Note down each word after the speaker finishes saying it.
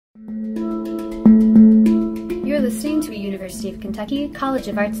listening to a University of Kentucky College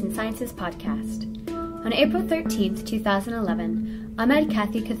of Arts and Sciences podcast. On April 13, 2011, Ahmed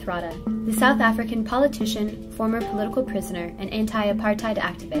Kathrada, the South African politician, former political prisoner, and anti-apartheid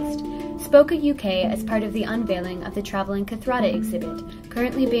activist, spoke at UK as part of the unveiling of the traveling Kathrada exhibit,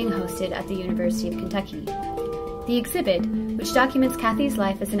 currently being hosted at the University of Kentucky. The exhibit, which documents Kathy's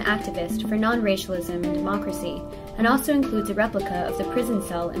life as an activist for non-racialism and democracy, and also includes a replica of the prison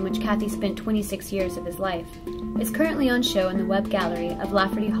cell in which Kathy spent 26 years of his life, is currently on show in the Webb Gallery of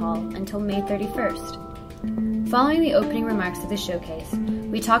Lafferty Hall until May 31st. Following the opening remarks of the showcase,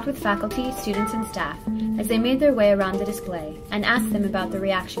 we talked with faculty, students, and staff as they made their way around the display and asked them about the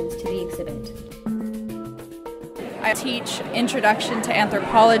reactions to the exhibit. I teach Introduction to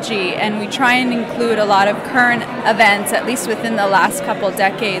Anthropology, and we try and include a lot of current events, at least within the last couple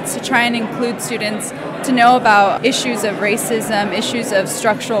decades, to try and include students to know about issues of racism, issues of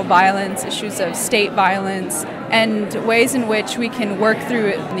structural violence, issues of state violence, and ways in which we can work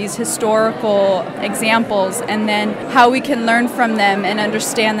through these historical examples and then how we can learn from them and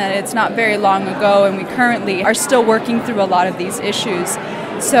understand that it's not very long ago and we currently are still working through a lot of these issues.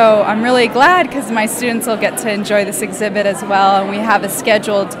 So I'm really glad because my students will get to enjoy this exhibit as well, and we have a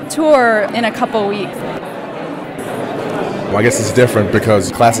scheduled tour in a couple weeks. Well, I guess it's different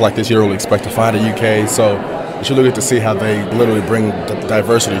because classes like this you don't really expect to find at UK, so you should look to see how they literally bring the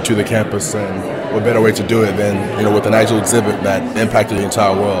diversity to the campus, and what better way to do it than with an actual exhibit that impacted the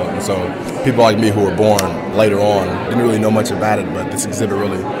entire world. And so people like me who were born later on didn't really know much about it, but this exhibit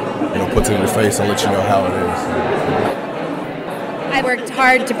really puts it in your face and lets you know how it is. I worked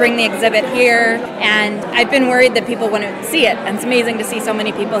hard to bring the exhibit here, and I've been worried that people wouldn't see it, and it's amazing to see so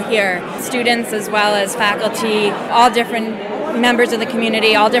many people here. Students as well as faculty, all different members of the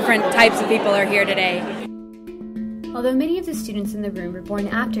community, all different types of people are here today. Although many of the students in the room were born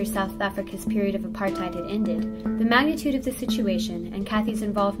after South Africa's period of apartheid had ended, the magnitude of the situation and Kathy's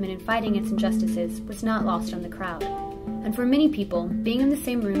involvement in fighting its injustices was not lost on the crowd. And for many people, being in the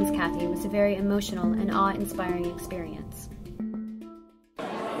same room as Kathy was a very emotional and awe-inspiring experience.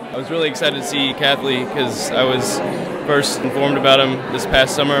 I was really excited to see Kathy because I was first informed about him this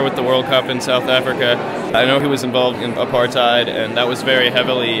past summer with the World Cup in South Africa. I know he was involved in apartheid, and that was very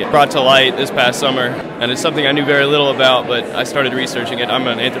heavily brought to light this past summer. And it's something I knew very little about, but I started researching it. I'm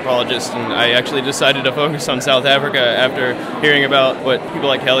an anthropologist, and I actually decided to focus on South Africa after hearing about what people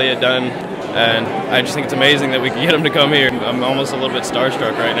like Kelly had done. And I just think it's amazing that we could get him to come here. I'm almost a little bit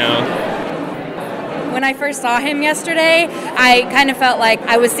starstruck right now. When I first saw him yesterday, I kind of felt like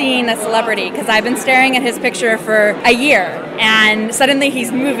I was seeing a celebrity because I've been staring at his picture for a year, and suddenly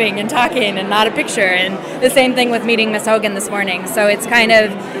he's moving and talking and not a picture. And the same thing with meeting Miss Hogan this morning. So it's kind of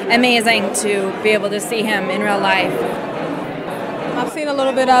amazing to be able to see him in real life. I've seen a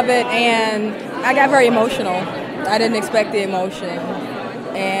little bit of it, and I got very emotional. I didn't expect the emotion.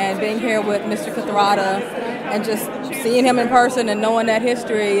 And being here with Mr. Kathrada and just seeing him in person and knowing that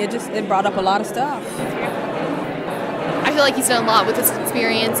history, it brought up a lot of stuff. I feel like he's done a lot with his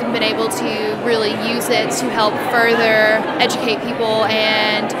experience and been able to really use it to help further educate people,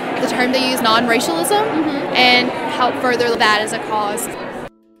 and the term they use, non-racialism, and help further that as a cause.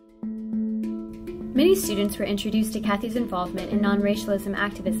 Many students were introduced to Kathy's involvement in non-racialism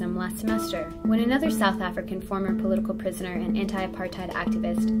activism last semester when another South African former political prisoner and anti-apartheid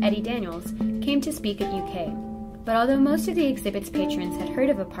activist, Eddie Daniels, came to speak at UK. But although most of the exhibit's patrons had heard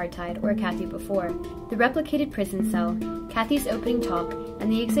of apartheid or Kathy before, the replicated prison cell, Kathy's opening talk, and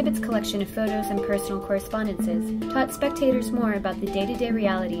the exhibit's collection of photos and personal correspondences taught spectators more about the day-to-day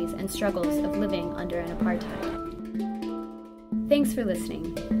realities and struggles of living under an apartheid. Thanks for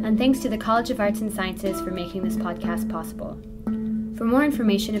listening, and thanks to the College of Arts and Sciences for making this podcast possible. For more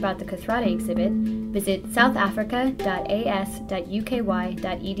information about the Kathrada exhibit, visit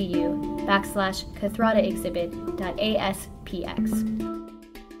southafrica.as.uky.edu/kathradaexhibit.aspx.